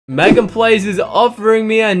Megan Plays is offering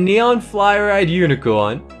me a neon fly-ride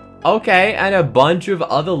unicorn. Okay, and a bunch of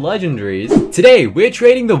other legendaries. Today, we're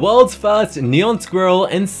trading the world's first neon squirrel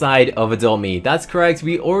inside of Adult Me. That's correct,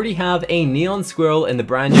 we already have a neon squirrel in the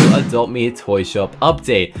brand new Adult Me toy shop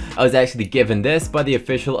update. I was actually given this by the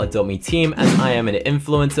official Adult Me team, as I am an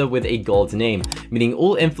influencer with a gold name, meaning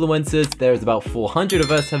all influencers, there's about 400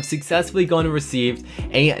 of us, have successfully gone and received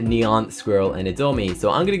a neon squirrel in Adult Me.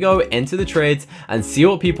 So I'm gonna go into the trades and see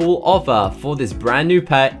what people will offer for this brand new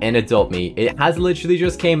pet in Adult Me. It has literally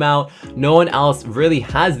just came out. No one else really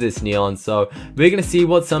has this neon, so we're gonna see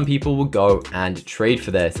what some people will go and trade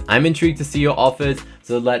for this. I'm intrigued to see your offers,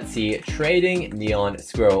 so let's see. Trading neon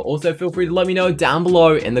squirrel. Also, feel free to let me know down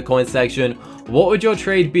below in the comment section, what would your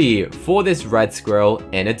trade be for this red squirrel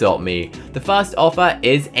in Adult Me? The first offer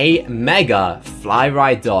is a mega fly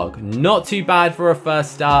ride dog. Not too bad for a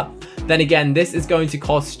first start. Then again, this is going to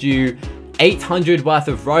cost you 800 worth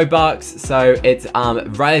of Robux, so it's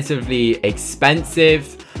relatively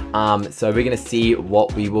expensive. So we're gonna see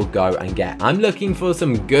what we will go and get. I'm looking for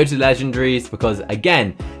some good legendaries because,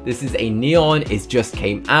 again, this is a neon. It just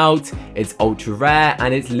came out. It's ultra rare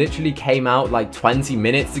and it's literally came out like 20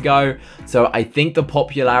 minutes ago. So I think the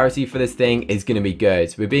popularity for this thing is gonna be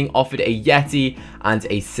good. We're being offered a Yeti and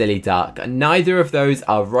a Silly Duck. Neither of those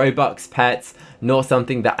are Robux pets, nor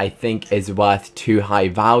something that I think is worth too high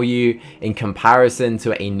value in comparison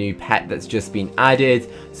to a new pet that's just been added.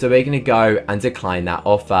 So we're gonna go and decline that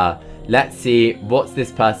offer. Let's see, what's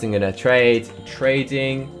this person gonna trade?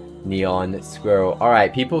 Trading neon squirrel. All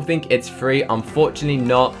right, people think it's free. Unfortunately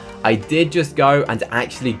not. I did just go and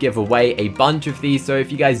actually give away a bunch of these, so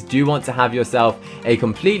if you guys do want to have yourself a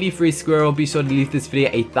completely free squirrel, be sure to leave this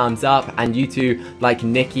video a thumbs up, and you two, like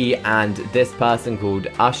Nikki and this person called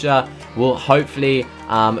Usher, will hopefully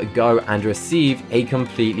go and receive a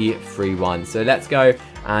completely free one. So let's go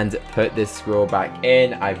and put this squirrel back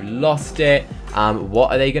in. I've lost it.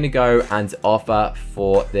 What are they going to go and offer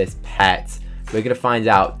for this pet? We're going to find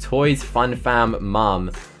out. Toys Fun Fam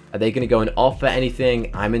Mum. Are they going to go and offer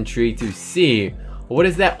anything? I'm intrigued to see. What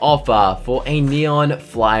is their offer for a neon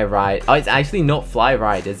fly ride? Oh, it's actually not fly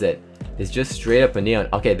ride, is it? It's just straight up a neon.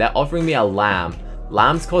 Okay, they're offering me a lamb.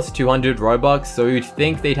 Lambs cost 200 Robux, so you'd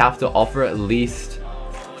think they'd have to offer at least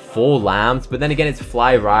 4 lambs. But then again, it's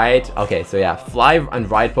fly ride. Okay, so yeah, fly and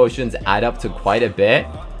ride potions add up to quite a bit.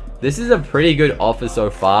 This is a pretty good offer so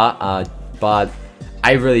far, but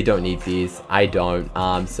I really don't need these. I don't.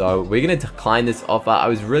 So we're gonna decline this offer. I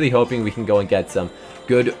was really hoping we can go and get some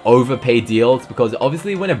good overpay deals, because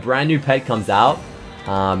obviously when a brand new pet comes out,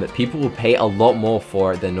 people will pay a lot more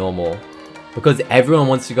for it than normal, because everyone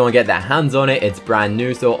wants to go and get their hands on it. It's brand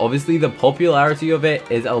new, so obviously the popularity of it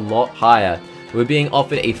is a lot higher. We're being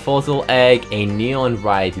offered a fossil egg, a neon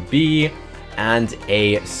ride bee, and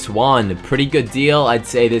a swan. Pretty good deal. I'd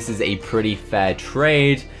say this is a pretty fair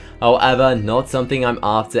trade. However, not something I'm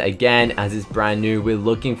after. Again, as it's brand new, we're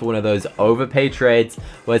looking for one of those overpay trades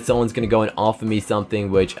where someone's going to go and offer me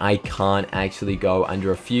something which I can't actually go and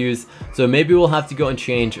refuse. So maybe we'll have to go and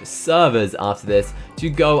change servers after this to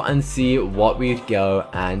go and see what we'd go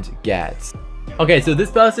and get. Okay, so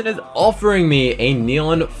this person is offering me a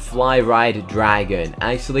neon fly ride dragon.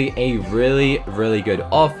 Actually, a really good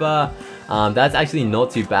offer. That's actually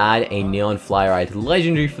not too bad. A neon fly ride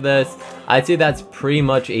legendary for this. I'd say that's pretty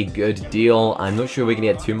much a good deal. I'm not sure we can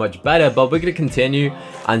get too much better, but we're gonna continue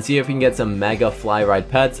and see if we can get some mega fly ride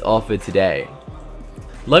pets offered today.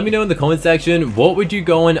 Let me know in the comment section, what would you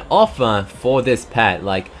go and offer for this pet?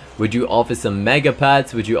 Like, would you offer some mega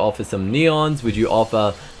pets? Would you offer some neons? Would you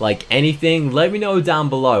offer like anything? Let me know down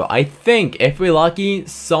below. I think if we're lucky,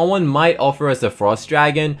 someone might offer us a frost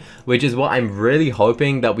dragon, which is what I'm really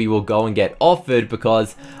hoping that we will go and get offered,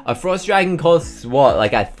 because a frost dragon costs what,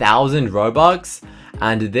 like 1,000 Robux?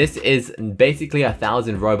 And this is basically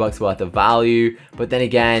 1,000 Robux worth of value. But then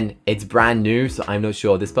again, it's brand new, so I'm not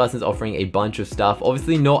sure. This person's offering a bunch of stuff.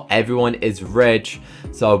 Obviously, not everyone is rich,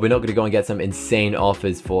 so we're not going to go and get some insane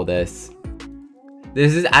offers for this.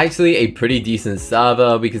 This is actually a pretty decent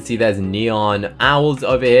server. We can see there's neon owls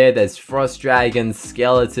over here. There's frost dragons,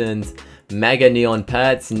 skeletons, mega neon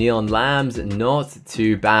pets, neon lambs. Not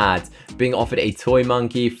too bad. Being offered a toy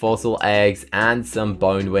monkey, fossil eggs, and some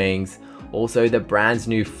bone wings. Also, the brand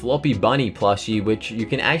new floppy bunny plushie, which you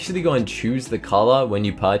can actually go and choose the color when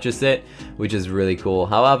you purchase it, which is really cool.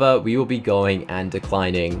 However, we will be going and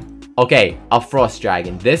declining. Okay, a frost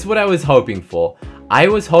dragon. This is what I was hoping for. I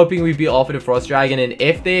was hoping we'd be offered a frost dragon, and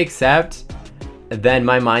if they accept, then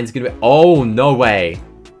my mind's gonna be, oh, no way.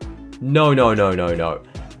 No.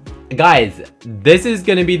 Guys, this is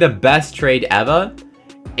gonna be the best trade ever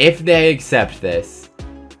if they accept this.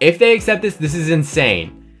 If they accept this, this is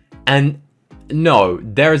insane. And no,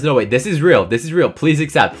 there is no way. This is real. This is real. Please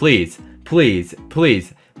accept. Please. Please.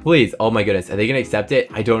 Please. Please. Oh my goodness. Are they going to accept it?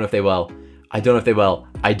 I don't know if they will. I don't know if they will.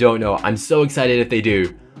 I don't know. I'm so excited if they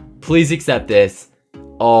do. Please accept this.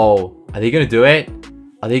 Oh, are they going to do it?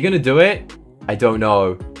 Are they going to do it? I don't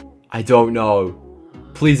know. I don't know.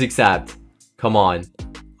 Please accept. Come on.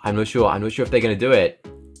 I'm not sure. I'm not sure if they're going to do it.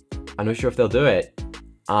 I'm not sure if they'll do it.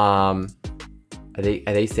 Are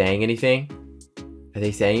they saying anything? Are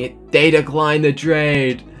they saying it? They declined the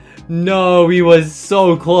trade. No, we were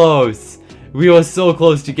so close. We were so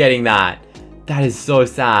close to getting that. That is so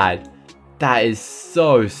sad. That is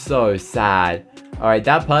so sad. Alright,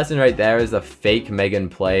 that person right there is a fake Megan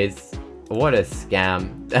Plays. What a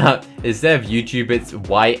scam. Instead of YouTube, it's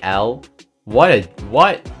YL. What a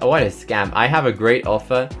scam. I have a great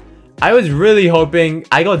offer. I was really hoping.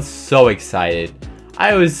 I got so excited.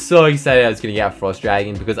 I was so excited I was gonna get Frost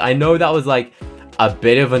Dragon because I know that was like a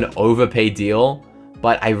bit of an overpaid deal,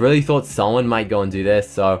 but I really thought someone might go and do this.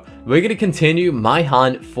 So we're gonna continue my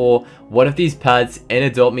hunt for one of these pets in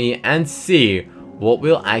Adult Me and see what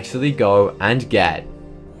we'll actually go and get.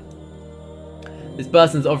 This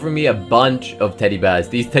person's offering me a bunch of teddy bears.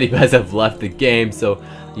 These teddy bears have left the game, so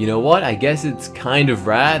you know what? I guess it's kind of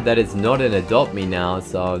rare that it's not an Adopt Me now,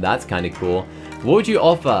 so that's kind of cool. What would you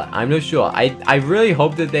offer? I'm not sure. I really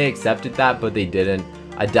hope that they accepted that, but they didn't.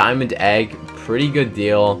 A diamond egg, pretty good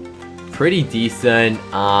deal. Pretty decent.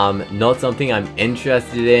 Not something I'm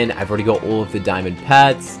interested in. I've already got all of the diamond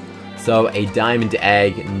pets. So a diamond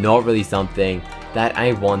egg, not really something that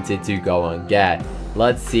I wanted to go and get.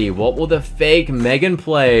 Let's see. What will the fake Megan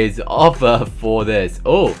Plays offer for this?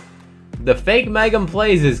 Oh, the fake Megan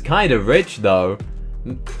Plays is kind of rich though.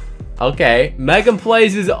 Okay, Megan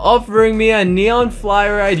Plays is offering me a neon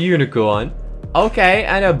fly-ride unicorn. Okay,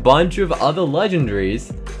 and a bunch of other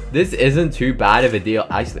legendaries. This isn't too bad of a deal.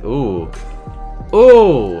 Actually, ooh,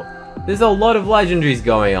 there's a lot of legendaries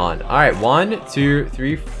going on. All right, 1, 2,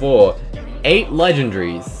 3, 4, 8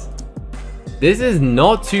 legendaries. This is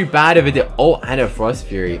not too bad of a deal. Oh, and a Frost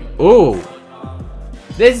Fury. Ooh,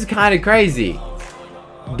 this is kind of crazy.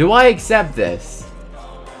 Do I accept this?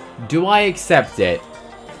 Do I accept it?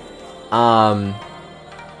 Oh,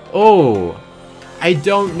 I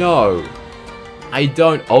don't know.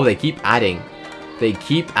 Oh, they keep adding. They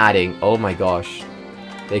keep adding. Oh my gosh.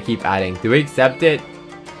 They keep adding. Do we accept it?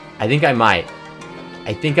 I think I might.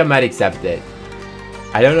 I think I might accept it.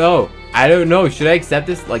 I don't know. I don't know. Should I accept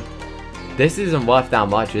this? Like, this isn't worth that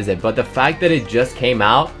much, is it? But the fact that it just came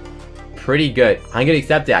out, pretty good. I'm gonna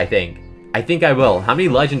accept it, I think. I think I will. How many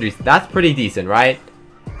legendaries? That's pretty decent, right?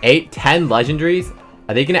 8, 10 legendaries?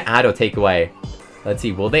 Are they gonna add or take away? Let's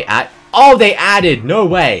see. Will they add? Oh, they added! No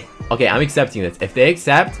way! Okay, I'm accepting this. If they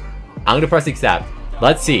accept, I'm gonna press accept.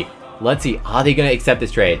 Let's see. Let's see. Are they gonna accept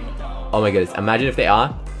this trade? Oh my goodness. Imagine if they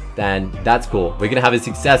are. Then that's cool. We're gonna have a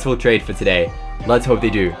successful trade for today. Let's hope they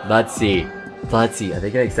do. Let's see. Let's see. Are they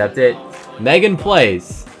gonna accept it? Megan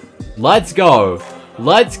Plays. Let's go.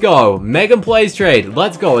 Let's go. Megan Plays trade.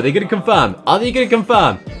 Let's go. Are they gonna confirm? Are they gonna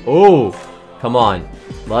confirm? Oh, come on.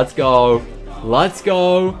 Let's go. Let's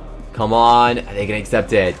go. Come on. Are they gonna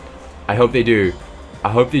accept it? I hope they do. I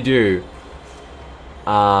hope they do.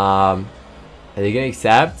 Are they gonna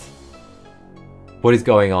accept? What is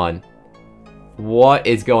going on? What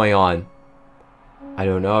is going on? I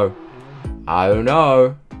don't know. I don't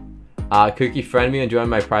know. Cookie, friend me and join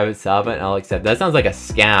my private server and I'll accept. That sounds like a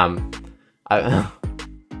scam.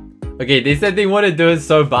 Okay, they said they want to do it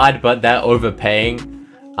so bad, but they're overpaying.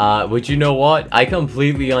 Which, you know what? I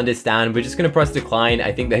completely understand. We're just going to press decline.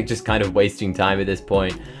 I think they're just kind of wasting time at this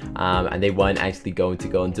point. And they weren't actually going to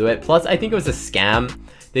go and do it. Plus, I think it was a scam.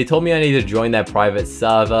 They told me I need to join their private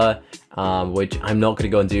server, which I'm not going to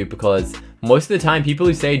go and do because most of the time, people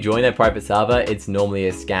who say join their private server, it's normally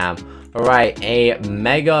a scam. Alright, a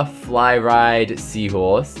Mega Fly Ride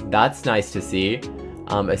Seahorse. That's nice to see.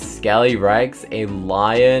 A Skelly Rex, a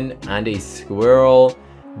Lion, and a Squirrel.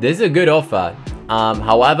 This is a good offer.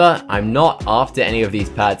 However, I'm not after any of these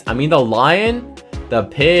pets. I mean, the Lion, the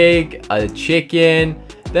Pig, a Chicken.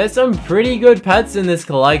 There's some pretty good pets in this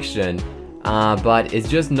collection. But it's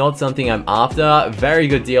just not something I'm after. Very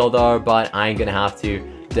good deal though, but I'm gonna have to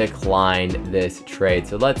decline this trade.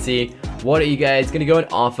 So let's see. What are you guys gonna go and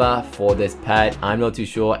offer for this pet? I'm not too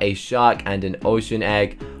sure. A shark and an ocean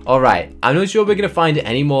egg. Alright, I'm not sure we're going to find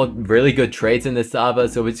any more really good trades in this server,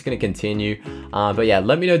 so we're just going to continue. But yeah,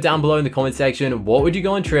 let me know down below in the comment section, what would you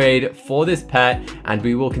go and trade for this pet, and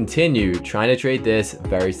we will continue trying to trade this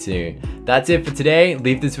very soon. That's it for today.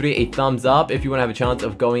 Leave this video a thumbs up if you want to have a chance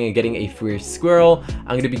of going and getting a free squirrel.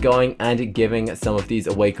 I'm going to be going and giving some of these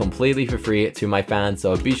away completely for free to my fans,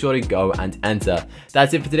 so be sure to go and enter.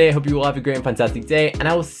 That's it for today. I hope you all have a great and fantastic day, and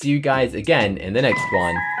I will see you guys again in the next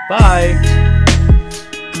one. Bye!